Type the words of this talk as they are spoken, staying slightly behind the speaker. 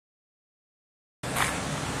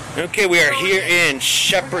Okay, we are here in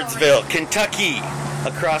Shepherdsville, Kentucky,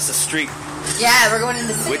 across the street. Yeah, we're going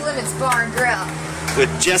into City Limits Bar and Grill.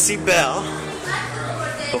 With Jessie Belle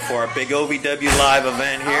before our big OVW Live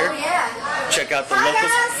event here. Oh, yeah. Check out the Hi,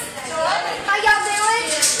 locals. guys. How y'all doing?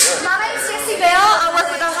 My name's Jessie Belle. I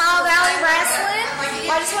work with OVW Live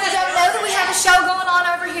Wrestling. I just wanted y'all to know that we have a show going on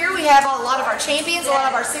over here. We have a lot of our champions, a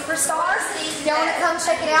lot of our superstars. If y'all want to come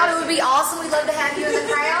check it out, it would be awesome. We'd love to have you in the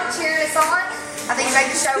crowd cheering us on. I think you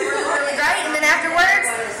make the show really, really great. And then afterwards,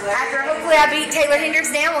 after hopefully I beat Taeler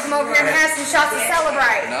Hendrix down, we'll come over here and have some shots to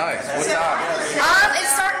celebrate. Nice. What time?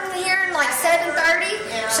 It's starting here in like 7:30.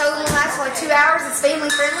 Show will last for like 2 hours. It's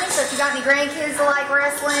family friendly, so if you got any grandkids that like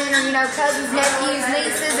wrestling, or cousins, nephews,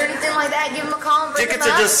 nieces, or anything like that, give them a call and bring Tickets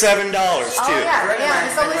them are up. just $7 too. Oh yeah,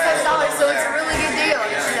 it's only $7, so it's a really good deal.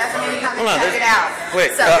 You should definitely come and check it out.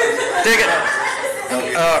 Wait, So, ticket.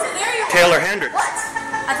 Taeler Hendrix. what?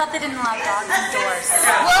 I thought they didn't allow dogs indoors.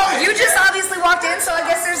 Well, you just obviously walked in, so I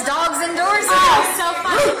guess there's dogs indoors. Oh, so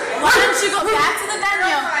funny. Why don't you go back to the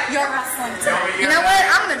venue? You're wrestling tonight. You know what?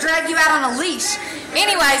 I'm going to drag you out on a leash.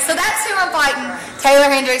 Anyway, so that's who I'm fighting. Taeler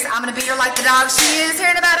Hendrix. I'm going to beat her like the dog she is here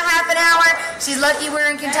in about a half an hour. She's lucky we're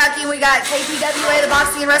in Kentucky and we got KPWA, the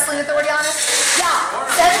Boxing and Wrestling Authority, on us. Y'all,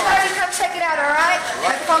 7:30, come check it out, all right?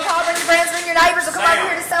 Make a phone call, bring your friends, bring your neighbors. We'll come over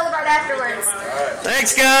here to celebrate afterwards.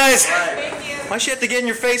 Thanks, guys. Why she have to get in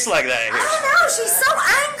your face like that? I don't know. She's so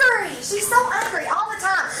angry. She's so angry all the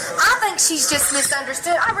time. I think she's just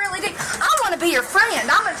misunderstood. I really do. I want to be your friend.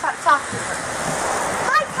 I'm going to try to talk to her.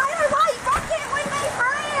 Hi, Taeler. Why can't we be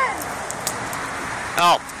friends?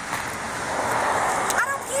 Oh. I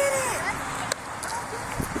don't get it.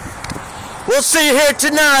 We'll see you here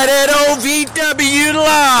tonight at OVW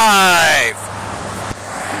Live.